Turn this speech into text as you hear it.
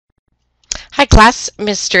Hi class,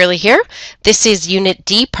 Miss Durley here. This is Unit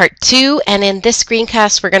D, Part 2, and in this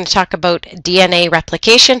screencast we're going to talk about DNA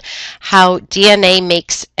replication, how DNA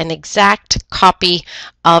makes an exact copy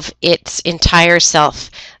of its entire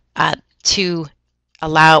self to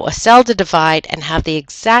allow a cell to divide and have the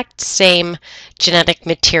exact same genetic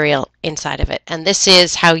material inside of it. And this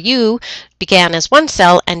is how you began as one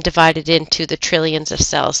cell and divided into the trillions of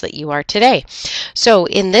cells that you are today. So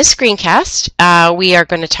in this screencast, we are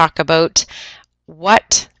going to talk about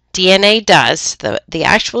what DNA does, the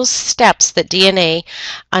actual steps that DNA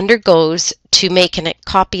undergoes to make a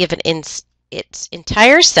copy of its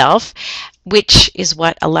entire self, which is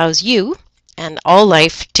what allows you and all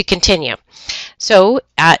life to continue. So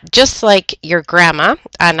just like your grandma,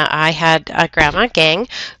 and I had a grandma gang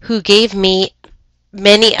who gave me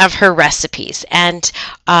many of her recipes, and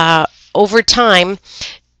over time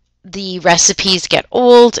the recipes get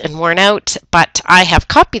old and worn out, but I have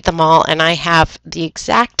copied them all and I have the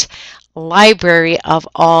exact library of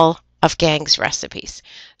all of Gang's recipes.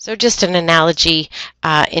 So just an analogy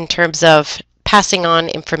in terms of passing on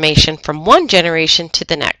information from one generation to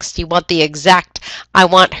the next. You want the exact, I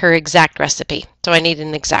want her exact recipe, so I need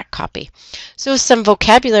an exact copy. So some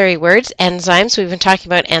vocabulary words, enzymes. We've been talking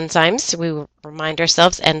about enzymes. We remind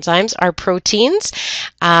ourselves enzymes are proteins,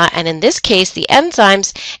 and in this case, the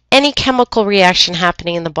enzymes, any chemical reaction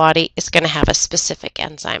happening in the body is going to have a specific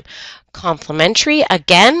enzyme. Complementary,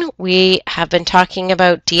 again, we have been talking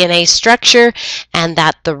about DNA structure and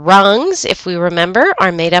that the rungs, if we remember,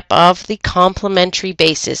 are made up of the complementary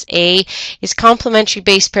bases. A is complementary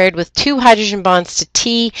base paired with 2 hydrogen bonds to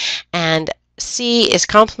T, and C is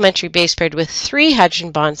complementary base paired with 3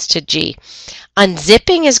 hydrogen bonds to G.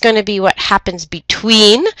 Unzipping is going to be what happens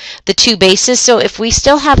between the 2 bases. So if we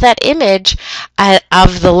still have that image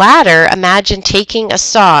of the ladder, imagine taking a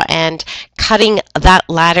saw and cutting that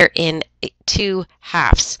ladder in 2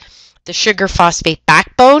 halves. The sugar phosphate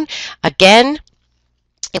backbone, again,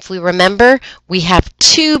 if we remember, we have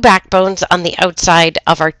 2 backbones on the outside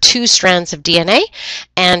of our 2 strands of DNA,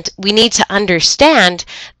 and we need to understand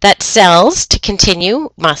that cells, to continue,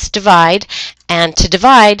 must divide, and to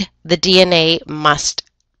divide, the DNA must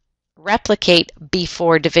replicate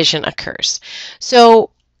before division occurs.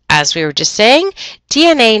 So, as we were just saying,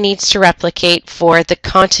 DNA needs to replicate for the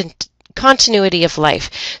continuity of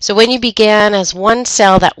life. So when you began as one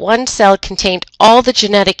cell, that one cell contained all the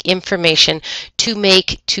genetic information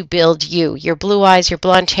to build you. Your blue eyes, your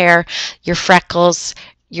blonde hair, your freckles,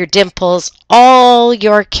 your dimples, all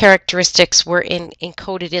your characteristics were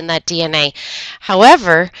encoded in that DNA.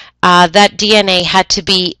 However, that DNA had to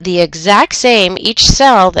be the exact same. Each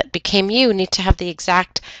cell that became you need to have the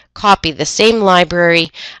exact copy, the same library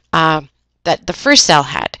that the first cell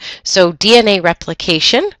had. So DNA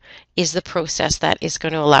replication is the process that is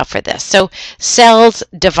going to allow for this. So cells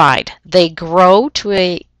divide. They grow to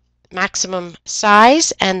a maximum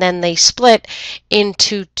size and then they split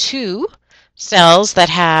into 2 cells that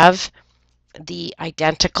have the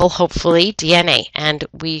identical, hopefully, DNA. And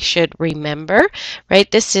we should remember, right,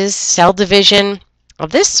 this is cell division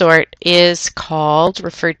of this sort is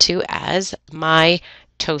referred to as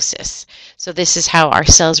mitosis. So this is how our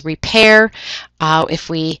cells repair. If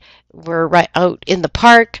we were right out in the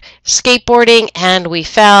park skateboarding and we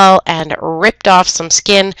fell and ripped off some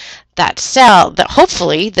skin, that cell, that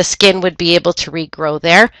hopefully the skin would be able to regrow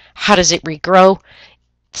there. How does it regrow?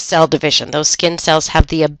 Cell division. Those skin cells have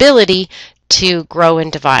the ability to grow and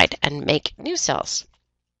divide and make new cells.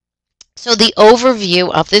 So the overview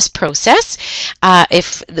of this process,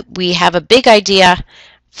 if we have a big idea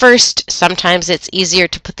first, sometimes it's easier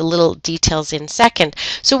to put the little details in second.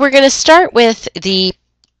 So we're going to start with the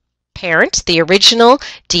parent, the original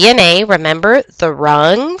DNA. Remember the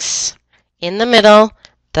rungs in the middle,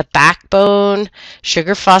 the backbone,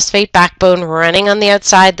 sugar phosphate backbone running on the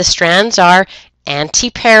outside. The strands are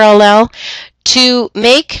anti-parallel. To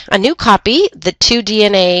make a new copy, the 2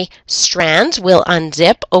 DNA strands will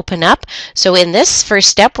unzip, open up. So in this first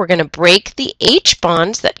step, we're going to break the H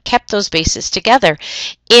bonds that kept those bases together.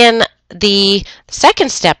 In the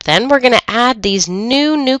second step, then, we're going to add these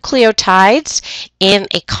new nucleotides in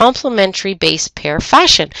a complementary base pair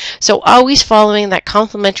fashion. So always following that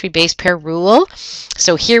complementary base pair rule.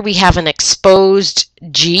 So here we have an exposed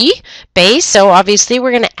G base, so obviously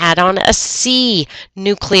we're going to add on a C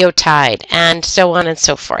nucleotide, and so on and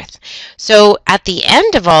so forth. So at the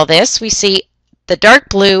end of all this, we see the dark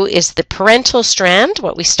blue is the parental strand,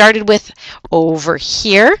 what we started with over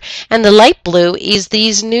here, and the light blue is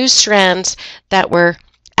these new strands that were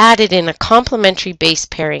added in a complementary base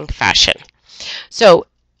pairing fashion. So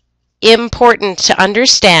important to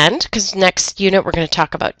understand, because next unit we're going to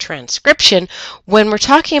talk about transcription. When we're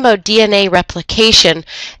talking about DNA replication,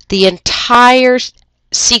 the entire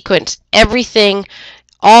sequence, everything,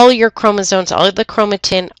 all your chromosomes, all the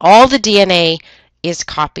chromatin, all the DNA is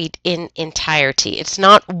copied in entirety. It's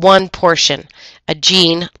not one portion, a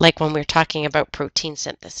gene, like when we're talking about protein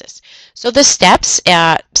synthesis. So the steps,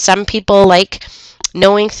 some people like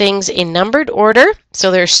knowing things in numbered order.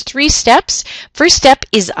 So there's 3 steps. First step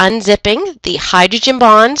is unzipping the hydrogen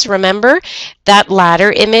bonds. Remember that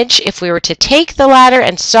ladder image. If we were to take the ladder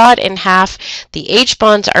and saw it in half, the H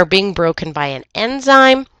bonds are being broken by an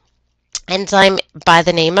enzyme by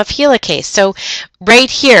the name of helicase. So right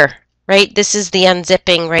here, right, this is the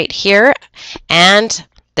unzipping right here, and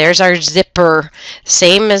there's our zipper.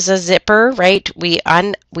 Same as a zipper, right? We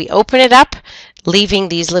open it up, leaving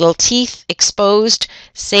these little teeth exposed.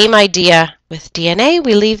 Same idea with DNA,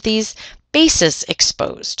 we leave these bases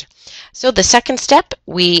exposed. So the second step,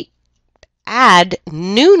 we add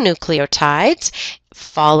new nucleotides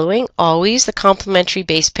following always the complementary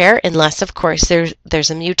base pair, unless of course there's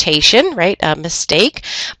a mutation, right, a mistake.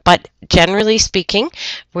 But generally speaking,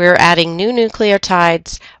 we're adding new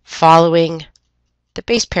nucleotides following the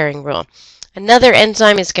base pairing rule. Another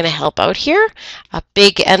enzyme is going to help out here, a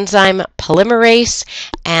big enzyme polymerase,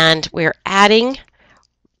 and we're adding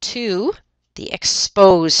to the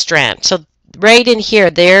exposed strand. So right in here,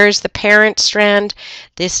 there's the parent strand,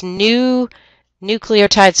 this new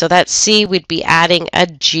nucleotide, so that's C, we'd be adding a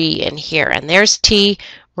G in here, and there's T,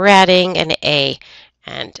 we're adding an A,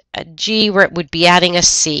 and a G, would be adding a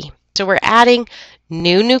C. So we're adding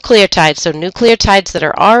new nucleotides, so nucleotides that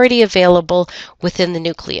are already available within the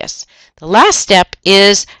nucleus. The last step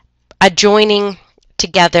is joining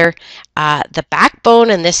together the backbone,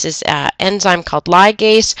 and this is an enzyme called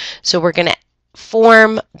ligase, so we're going to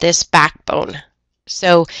form this backbone.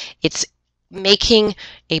 So it's making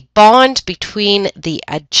a bond between the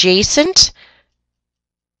adjacent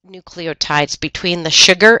nucleotides, between the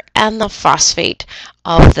sugar and the phosphate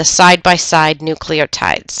of the side-by-side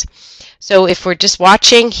nucleotides. So if we're just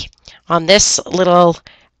watching on this little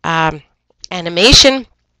animation,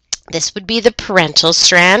 this would be the parental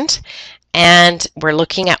strand, and we're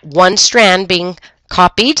looking at one strand being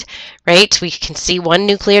copied, right? We can see one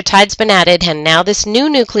nucleotide's been added, and now this new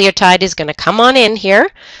nucleotide is going to come on in here.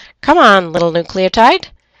 Come on, little nucleotide.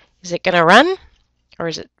 Is it going to run, or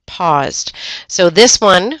is it paused? So this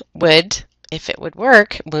one would, if it would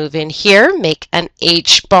work, move in here, make an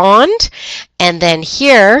H bond, and then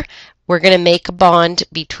here we're going to make a bond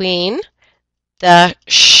between the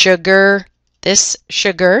sugar, this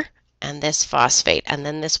sugar, and this phosphate, and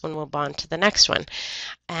then this one will bond to the next one,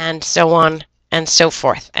 and so on and so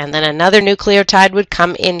forth. And then another nucleotide would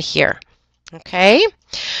come in here. Okay,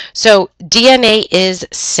 so DNA is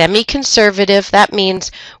semi-conservative. That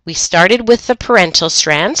means we started with the parental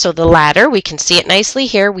strand, so the ladder, we can see it nicely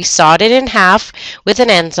here. We sawed it in half with an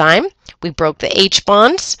enzyme. We broke the H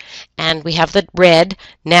bonds, and we have the red.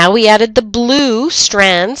 Now we added the blue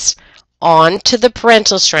strands onto the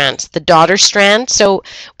parental strands, the daughter strand. So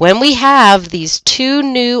when we have these 2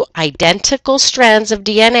 new identical strands of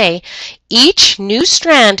DNA, each new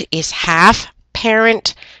strand is half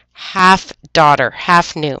parent, half daughter,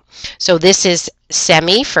 half new. So this is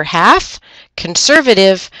semi for half,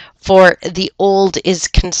 conservative for the old is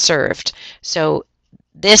conserved. So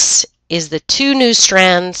this is the 2 new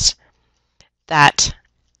strands that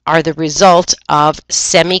are the result of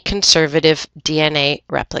semi-conservative DNA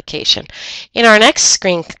replication. In our next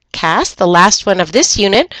screencast, the last one of this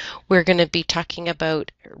unit, we're going to be talking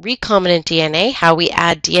about recombinant DNA, how we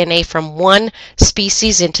add DNA from one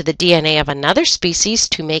species into the DNA of another species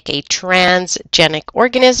to make a transgenic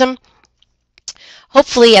organism.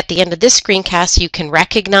 Hopefully at the end of this screencast you can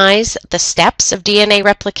recognize the steps of DNA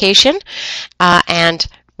replication and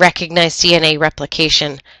recognize DNA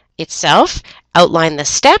replication itself, outline the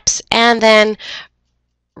steps, and then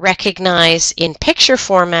recognize in picture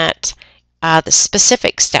format the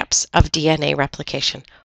specific steps of DNA replication.